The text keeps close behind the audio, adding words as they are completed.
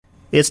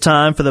It's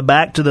time for the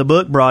Back to the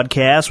Book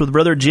broadcast with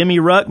Brother Jimmy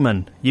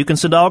Ruckman. You can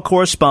send all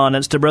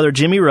correspondence to Brother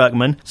Jimmy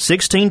Ruckman,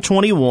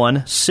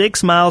 1621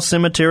 6 Mile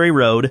Cemetery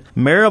Road,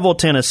 Maryville,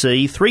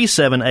 Tennessee,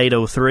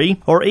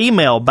 37803, or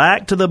email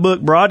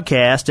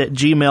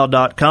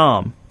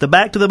backtothebookbroadcast@gmail.com. The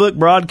Back to the Book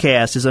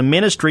broadcast is a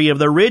ministry of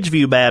the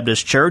Ridgeview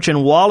Baptist Church in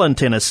Walland,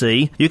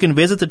 Tennessee. You can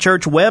visit the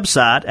church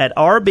website at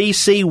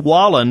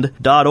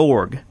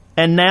rbcwalland.org.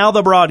 And now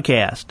the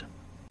broadcast.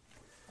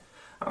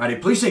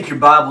 Alrighty, please take your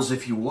Bibles,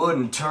 if you would,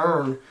 and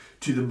turn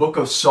to the book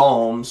of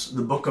Psalms,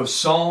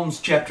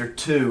 chapter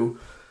 2.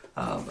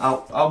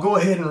 I'll go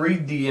ahead and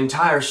read the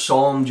entire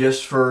psalm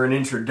just for an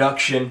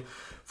introduction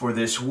for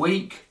this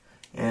week.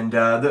 And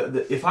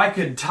if I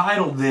could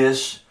title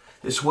this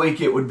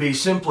week, it would be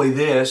simply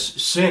this: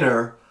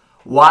 Sinner,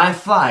 why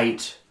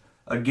fight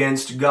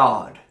against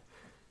God?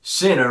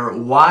 Sinner,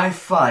 why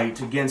fight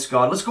against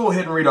God? Let's go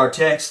ahead and read our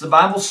text. The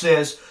Bible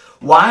says,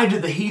 "Why do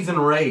the heathen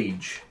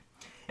rage,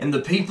 and the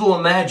people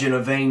imagine a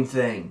vain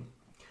thing?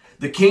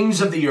 The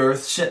kings of the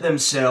earth set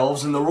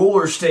themselves, and the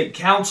rulers take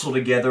counsel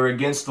together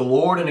against the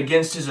Lord and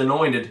against His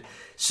anointed,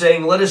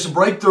 saying, Let us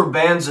break their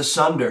bands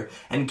asunder,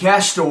 and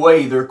cast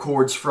away their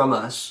cords from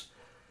us.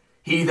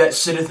 He that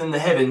sitteth in the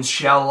heavens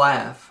shall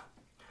laugh.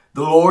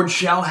 The Lord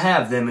shall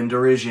have them in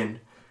derision.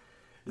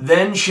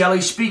 Then shall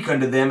He speak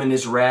unto them in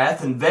His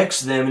wrath, and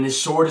vex them in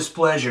His sore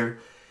displeasure.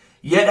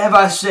 Yet have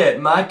I set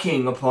my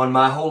King upon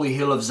my holy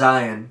hill of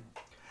Zion.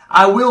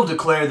 I will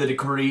declare the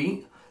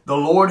decree. The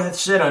Lord hath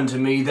said unto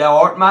me, Thou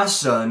art my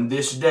son,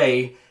 this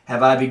day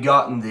have I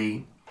begotten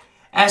thee.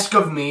 Ask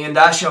of me, and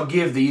I shall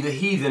give thee the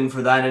heathen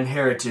for thine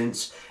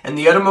inheritance, and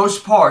the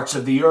uttermost parts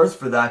of the earth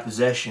for thy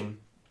possession.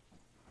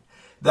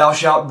 Thou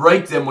shalt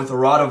break them with a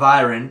rod of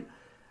iron.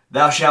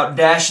 Thou shalt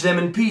dash them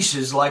in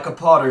pieces like a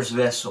potter's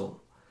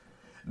vessel.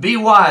 Be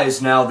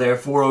wise now,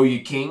 therefore, O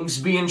ye kings.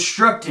 Be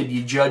instructed,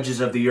 ye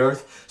judges of the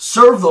earth.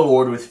 Serve the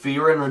Lord with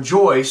fear, and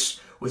rejoice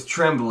with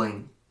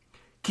trembling.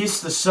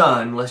 Kiss the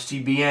Son, lest He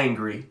be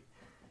angry,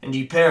 and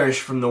ye perish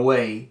from the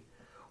way,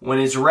 when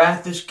His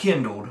wrath is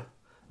kindled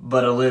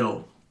but a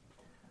little.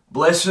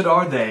 Blessed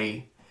are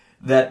they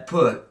that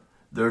put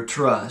their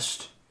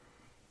trust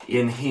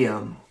in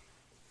Him."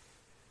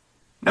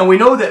 Now we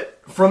know that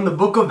from the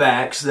book of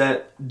Acts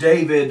that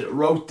David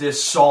wrote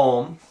this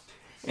psalm,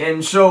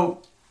 and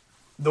so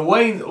the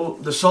way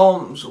the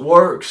Psalms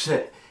works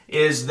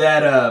is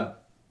that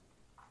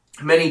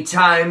many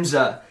times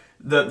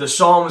the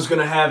psalm is going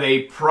to have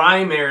a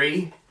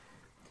primary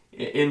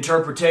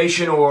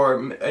interpretation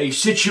or a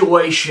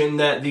situation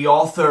that the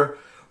author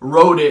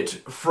wrote it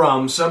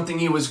from, something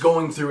he was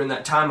going through in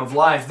that time of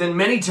life. Then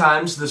many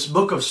times this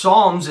book of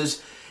Psalms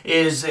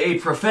is a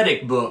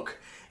prophetic book,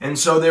 and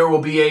so there will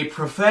be a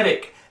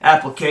prophetic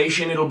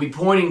application. It'll be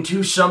pointing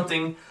to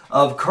something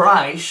of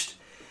Christ.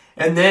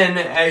 And then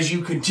as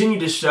you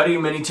continue to study,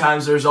 many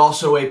times there's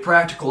also a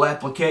practical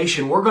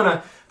application. We're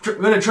going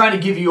to try to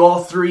give you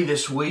all three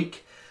this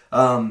week.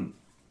 And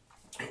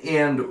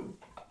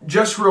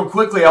just real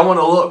quickly, I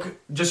want to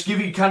just give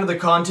you kind of the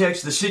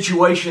context, the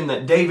situation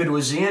that David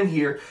was in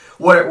here,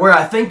 where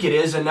I think it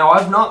is. And now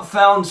I've not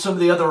found some of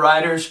the other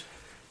writers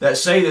that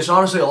say this.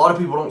 Honestly, a lot of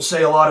people don't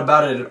say a lot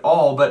about it at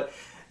all. But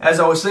as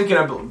I was thinking,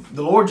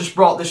 the Lord just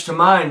brought this to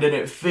mind, and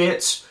it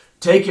fits.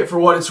 Take it for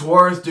what it's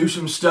worth. Do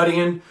some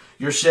studying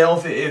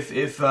yourself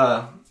if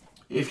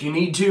you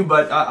need to.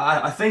 But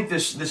I think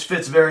this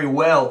fits very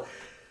well.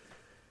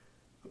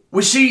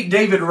 We see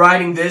David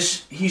writing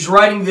this. He's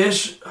writing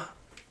this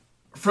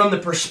from the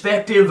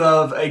perspective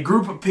of a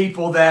group of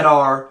people that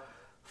are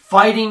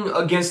fighting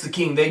against the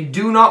king. They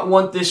do not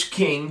want this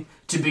king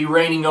to be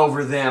reigning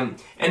over them.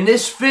 And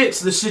this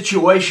fits the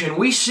situation.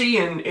 We see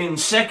in 1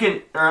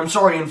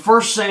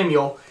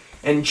 Samuel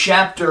in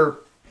chapter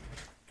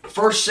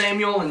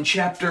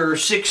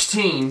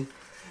 16,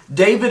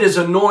 David is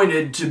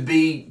anointed to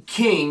be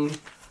king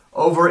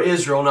over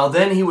Israel. Now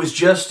then he was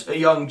just a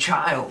young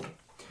child.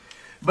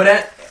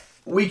 But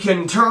we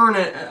can turn,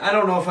 I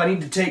don't know if I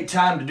need to take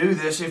time to do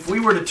this, if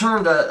we were to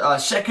turn to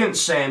 2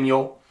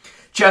 Samuel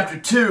chapter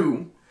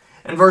 2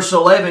 and verse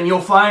 11, you'll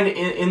find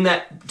in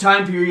that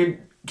time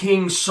period,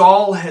 King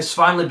Saul has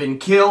finally been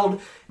killed.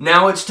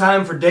 Now it's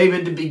time for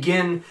David to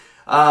begin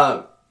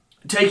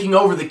taking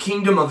over the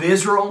kingdom of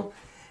Israel.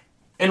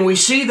 And we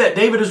see that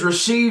David is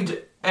received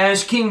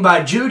as king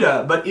by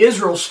Judah, but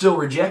Israel still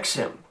rejects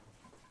him.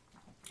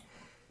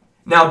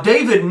 Now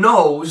David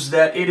knows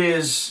that it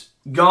is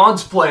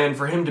God's plan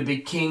for him to be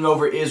king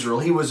over Israel.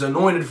 He was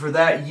anointed for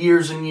that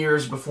years and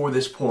years before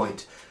this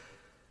point.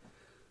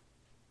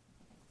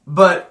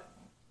 But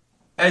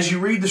as you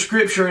read the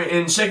scripture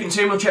in 2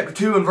 Samuel chapter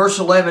 2 and verse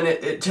 11,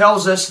 it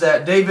tells us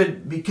that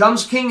David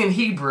becomes king in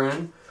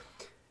Hebron,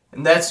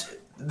 and that's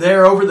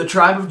there over the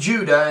tribe of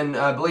Judah and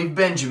I believe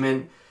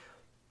Benjamin.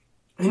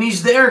 And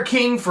he's there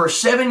king for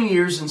 7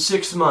 years and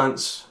 6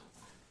 months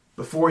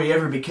before he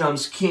ever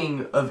becomes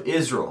king of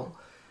Israel.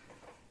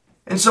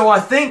 And so I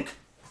think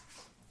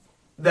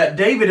that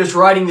David is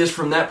writing this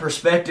from that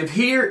perspective.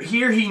 Here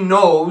he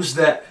knows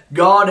that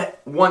God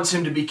wants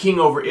him to be king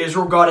over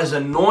Israel. God has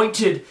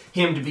anointed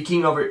him to be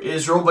king over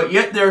Israel, but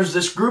yet there's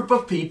this group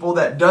of people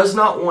that does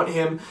not want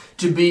him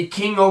to be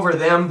king over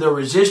them. They're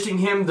resisting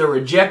him. They're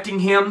rejecting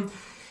him.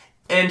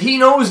 And he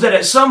knows that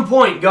at some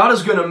point God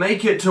is going to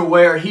make it to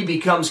where he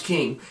becomes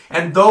king.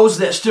 And those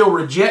that still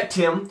reject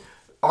him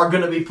are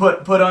going to be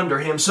put under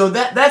him. So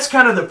that's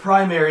kind of the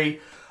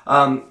primary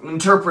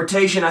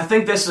interpretation. I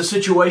think that's the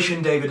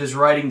situation David is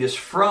writing this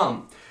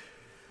from.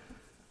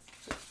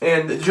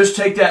 And just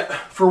take that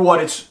for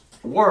what it's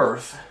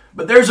worth.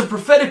 But there's a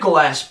prophetical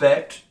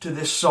aspect to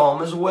this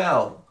psalm as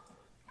well.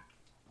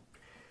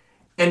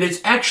 And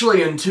it's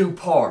actually in two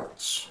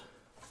parts.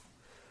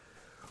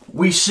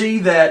 We see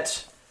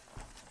that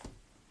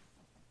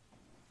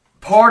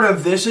part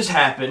of this has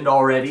happened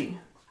already.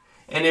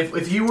 And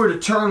if you were to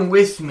turn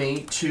with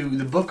me to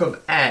the book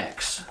of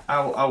Acts,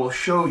 I will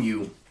show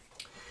you.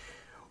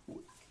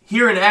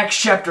 Here in Acts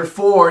chapter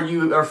 4,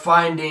 you are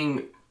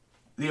finding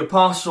the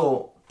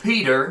apostle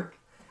Peter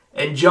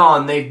and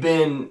John. They've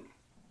been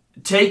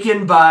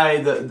taken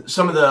by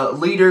some of the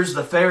leaders,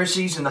 the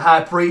Pharisees and the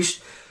high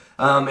priest,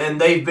 and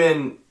they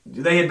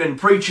had been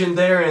preaching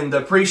there, and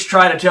the priests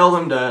try to tell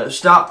them to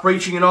stop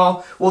preaching and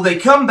all. Well, they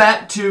come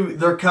back to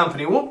their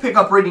company. We'll pick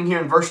up reading here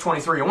in verse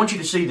 23. I want you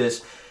to see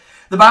this.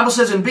 The Bible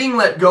says, "And being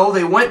let go,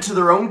 they went to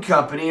their own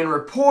company and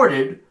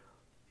reported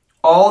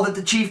all that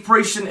the chief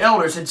priests and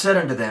elders had said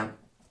unto them.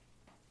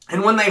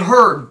 And when they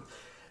heard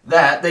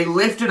that, they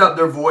lifted up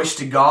their voice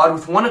to God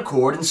with one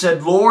accord, and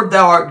said, Lord,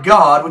 thou art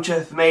God, which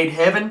hath made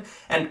heaven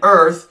and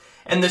earth,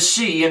 and the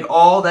sea, and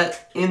all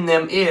that in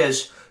them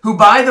is, who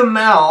by the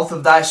mouth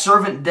of thy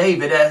servant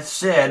David hath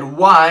said,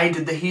 Why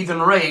did the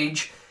heathen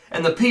rage,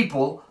 and the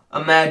people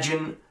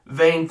imagine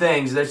vain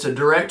things?" That's a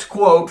direct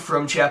quote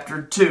from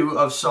chapter 2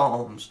 of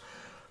Psalms.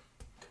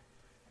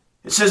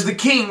 It says, "The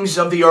kings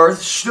of the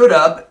earth stood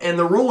up, and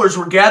the rulers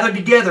were gathered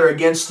together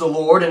against the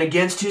Lord and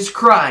against his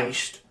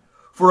Christ.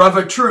 For of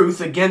a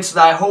truth, against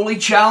thy holy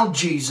child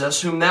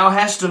Jesus, whom thou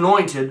hast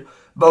anointed,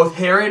 both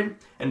Herod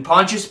and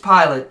Pontius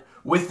Pilate,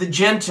 with the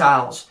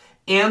Gentiles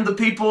and the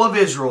people of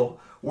Israel,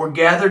 were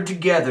gathered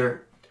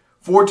together,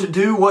 for to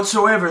do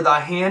whatsoever thy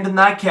hand and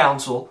thy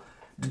counsel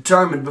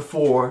determined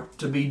before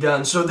to be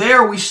done." So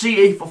there we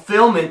see a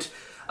fulfillment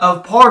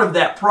of part of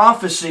that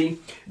prophecy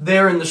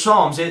there in the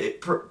Psalms.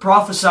 It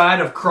prophesied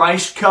of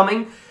Christ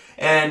coming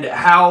and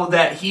how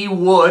that he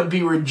would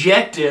be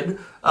rejected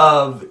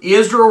of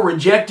Israel,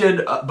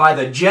 rejected by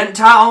the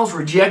Gentiles,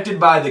 rejected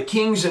by the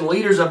kings and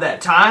leaders of that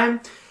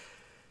time.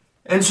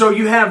 And so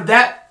you have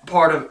that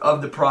part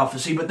of the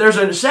prophecy. But there's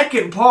a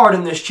second part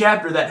in this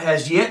chapter that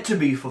has yet to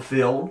be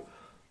fulfilled,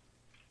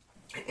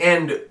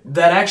 and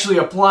that actually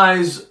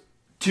applies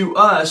to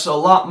us a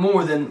lot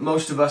more than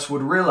most of us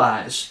would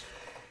realize.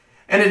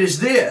 And it is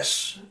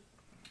this,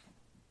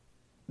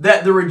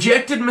 that the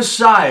rejected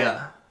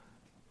Messiah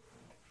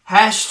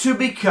has to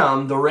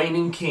become the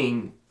reigning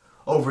king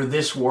over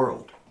this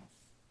world.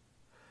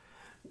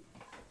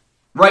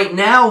 Right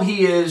now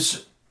he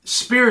is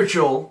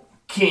spiritual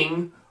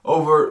king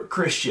over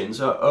Christians,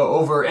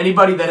 over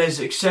anybody that has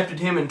accepted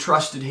him and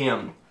trusted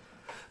him.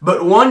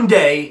 But one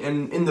day,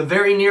 and in the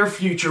very near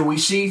future, we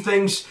see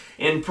things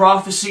in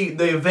prophecy,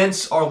 the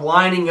events are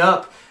lining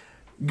up.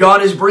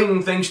 God is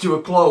bringing things to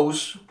a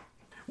close.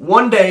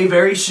 One day,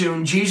 very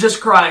soon, Jesus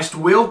Christ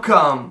will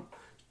come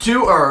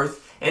to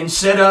earth and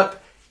set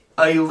up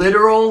a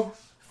literal,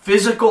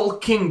 physical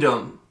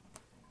kingdom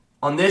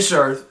on this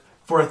earth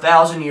for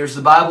 1,000 years.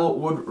 The Bible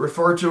would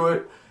refer to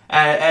it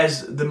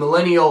as the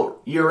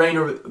millennial year reign,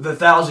 or the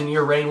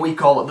 1,000-year reign. We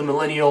call it the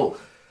millennial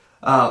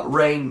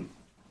reign.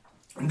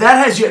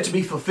 That has yet to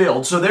be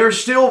fulfilled. So there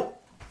is still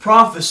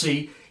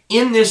prophecy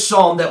in this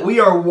psalm that we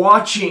are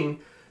watching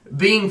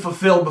being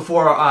fulfilled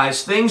before our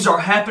eyes. Things are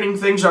happening.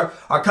 Things are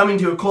coming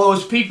to a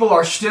close. People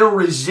are still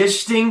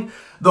resisting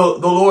the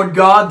Lord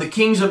God, the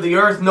kings of the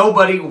earth.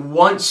 Nobody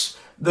wants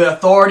the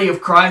authority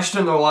of Christ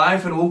in their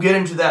life, and we'll get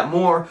into that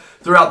more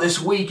throughout this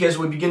week as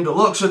we begin to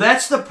look. So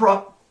that's the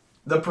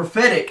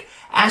prophetic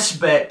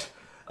aspect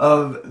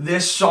of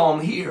this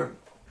psalm here.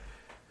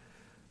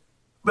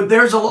 But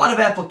there's a lot of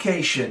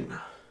application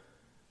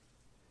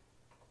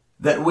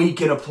that we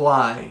can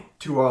apply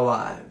to our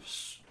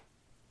lives.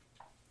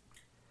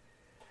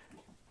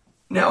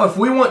 Now, if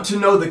we want to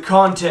know the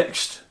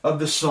context of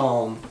the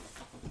psalm,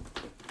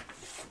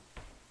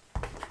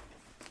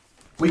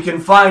 we can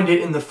find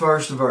it in the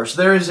first verse.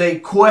 There is a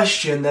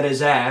question that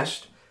is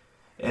asked,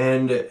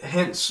 and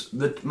hence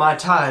my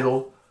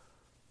title,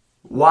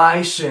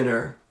 Why,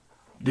 Sinner,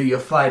 Do You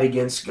Fight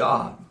Against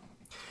God?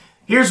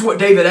 Here's what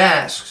David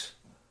asks.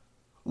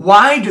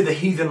 Why do the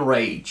heathen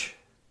rage,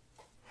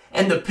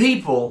 and the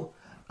people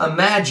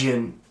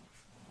imagine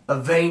a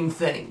vain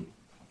thing?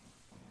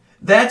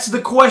 That's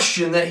the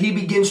question that he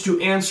begins to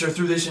answer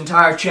through this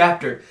entire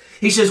chapter.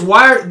 He says,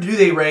 why do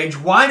they rage?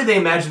 Why do they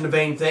imagine a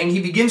vain thing? He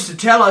begins to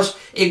tell us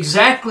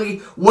exactly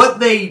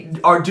what they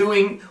are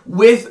doing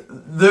with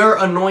their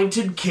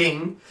anointed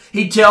king.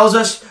 He tells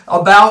us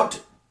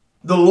about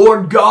the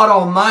Lord God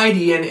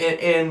Almighty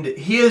and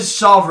His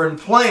sovereign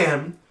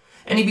plan,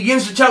 and He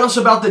begins to tell us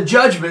about the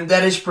judgment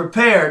that is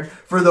prepared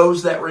for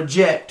those that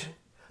reject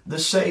the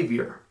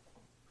Savior.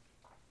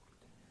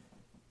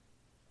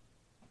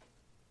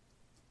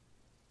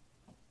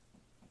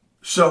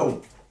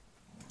 So,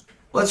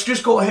 let's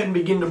just go ahead and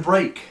begin to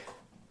break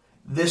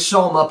this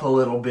psalm up a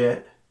little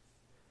bit.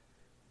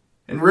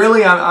 And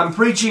really, I'm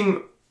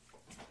preaching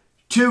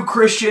to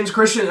Christians.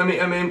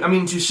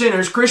 To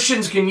sinners.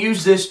 Christians can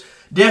use this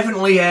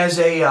definitely as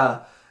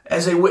a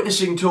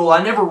witnessing tool.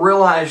 I never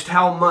realized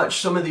how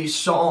much some of these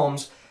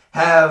psalms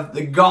have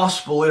the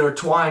gospel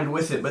intertwined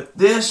with it, but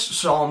this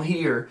psalm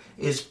here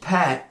is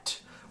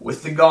packed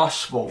with the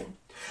gospel.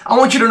 I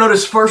want you to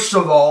notice, first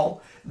of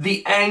all,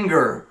 the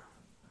anger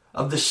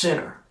of the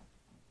sinner.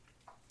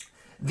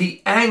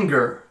 The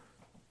anger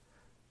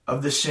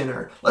of the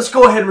sinner. Let's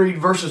go ahead and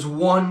read verses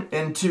 1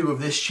 and 2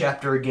 of this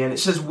chapter again. It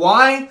says,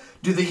 "Why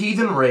do the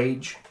heathen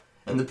rage,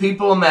 and the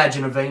people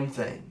imagine a vain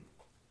thing?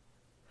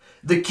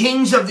 The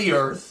kings of the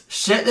earth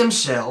set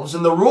themselves,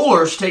 and the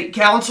rulers take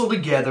counsel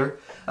together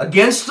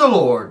against the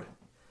Lord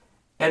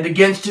and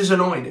against His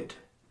anointed."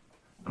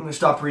 I'm going to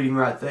stop reading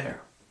right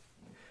there.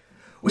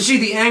 We see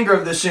the anger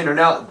of the sinner.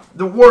 Now,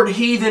 the word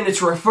heathen,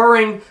 it's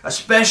referring,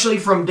 especially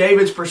from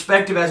David's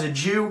perspective as a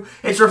Jew,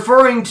 it's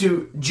referring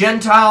to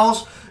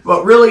Gentiles,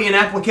 but really in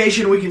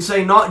application we can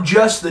say not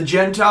just the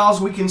Gentiles,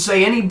 we can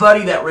say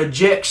anybody that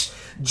rejects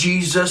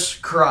Jesus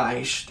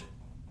Christ.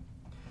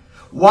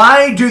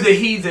 Why do the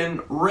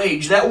heathen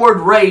rage? That word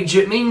rage,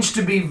 it means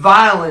to be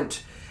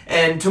violent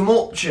and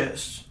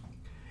tumultuous.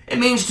 It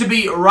means to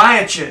be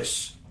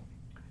riotous.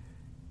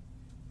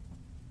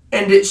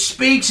 And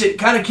it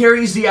kind of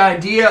carries the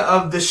idea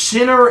of the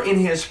sinner in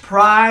his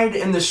pride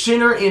and the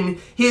sinner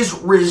in his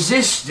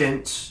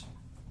resistance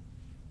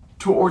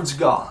towards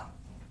God.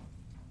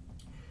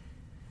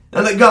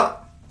 Now that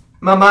got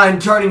my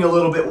mind turning a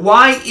little bit.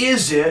 Why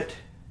is it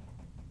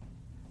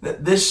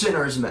that this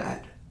sinner is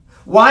mad?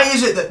 Why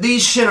is it that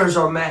these sinners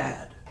are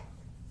mad?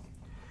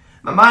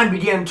 My mind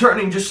began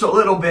turning just a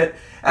little bit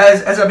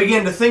as I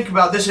began to think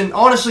about this. And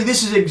honestly,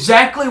 this is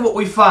exactly what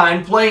we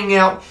find playing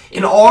out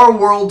in our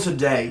world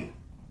today.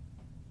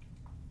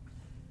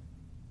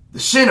 The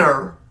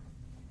sinner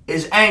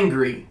is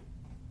angry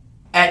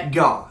at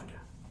God.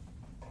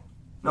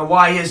 Now,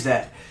 why is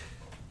that?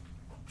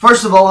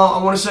 First of all,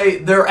 I want to say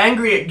they're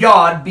angry at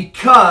God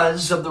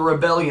because of the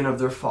rebellion of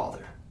their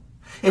father.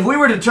 If we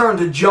were to turn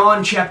to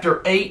John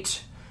chapter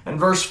 8 and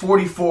verse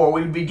 44,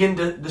 we begin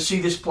to see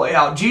this play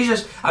out.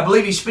 Jesus, I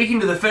believe He's speaking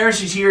to the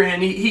Pharisees here,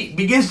 and he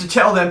begins to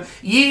tell them,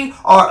 "Ye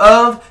are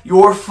of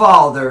your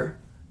father,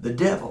 the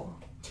devil."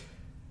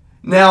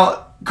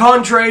 Now,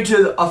 contrary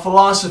to a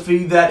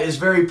philosophy that is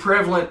very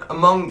prevalent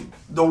among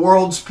the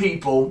world's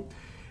people,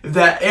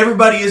 that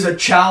everybody is a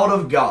child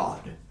of God,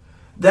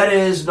 that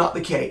is not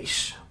the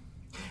case.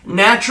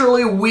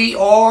 Naturally,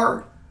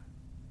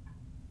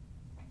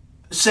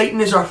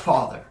 Satan is our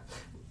father.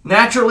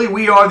 Naturally,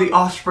 we are the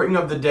offspring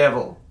of the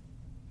devil.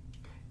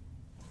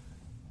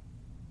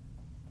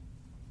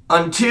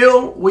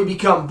 Until we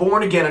become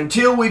born again,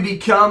 until we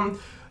become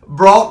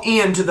brought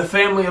into the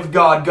family of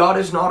God, God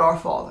is not our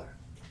father.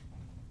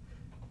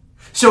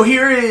 So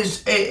here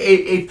is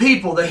a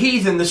people, the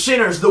heathen, the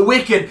sinners, the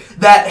wicked,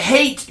 that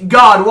hate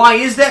God. Why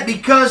is that?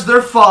 Because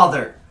their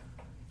father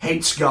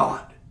hates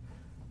God.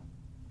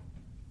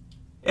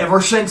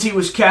 Ever since he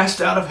was cast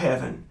out of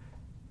heaven.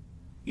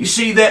 You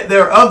see that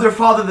they're of their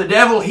father the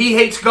devil. He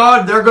hates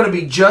God. They're going to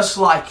be just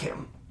like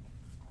him.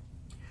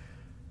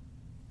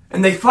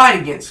 And they fight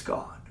against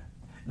God.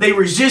 They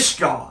resist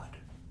God.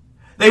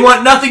 They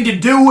want nothing to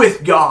do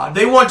with God.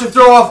 They want to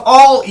throw off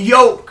all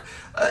yoke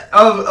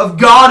of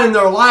God in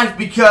their life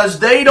because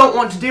they don't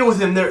want to deal with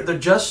Him. They're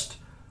just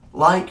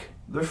like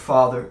their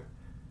father,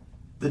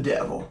 the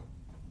devil.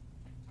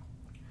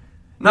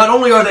 Not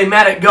only are they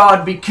mad at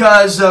God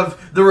because of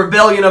the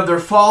rebellion of their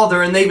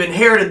father, and they've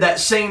inherited that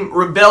same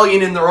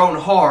rebellion in their own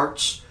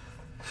hearts,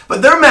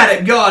 but they're mad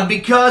at God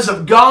because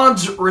of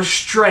God's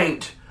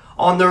restraint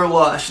on their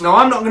lust. Now,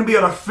 I'm not going to be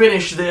able to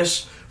finish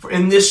this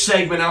in this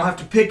segment. I'll have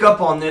to pick up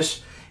on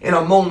this in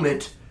a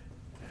moment.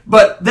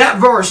 But that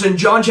verse in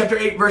John chapter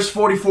 8, verse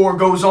 44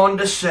 goes on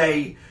to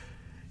say,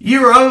 "Ye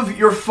are of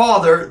your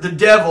father, the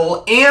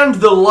devil, and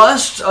the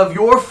lusts of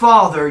your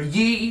father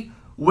ye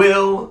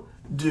will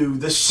do."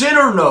 The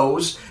sinner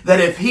knows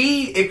that if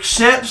he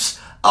accepts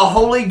a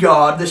holy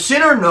God, the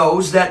sinner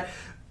knows that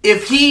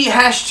if he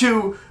has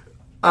to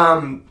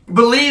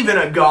believe in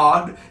a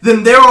God,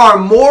 then there are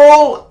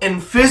moral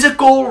and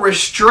physical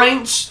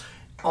restraints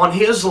on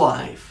his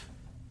life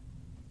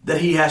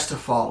that he has to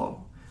follow.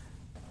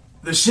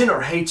 The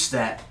sinner hates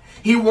that.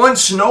 He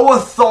wants no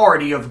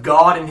authority of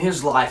God in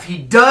his life. He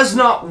does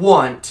not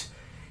want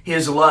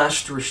his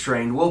lust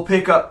restrained. We'll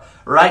pick up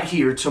right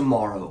here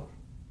tomorrow.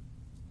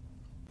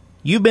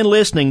 You've been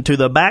listening to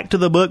the Back to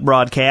the Book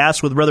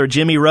broadcast with Brother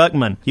Jimmy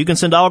Ruckman. You can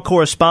send all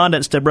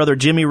correspondence to Brother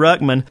Jimmy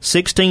Ruckman,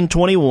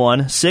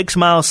 1621 6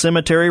 Mile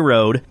Cemetery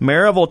Road,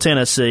 Maryville,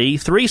 Tennessee,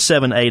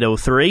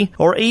 37803,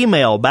 or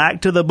email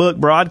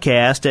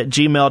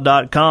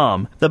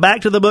backtothebookbroadcast@gmail.com. The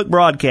Back to the Book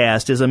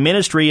broadcast is a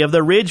ministry of the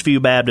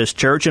Ridgeview Baptist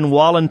Church in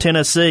Wallen,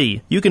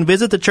 Tennessee. You can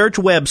visit the church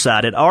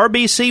website at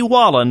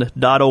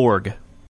rbcwallen.org.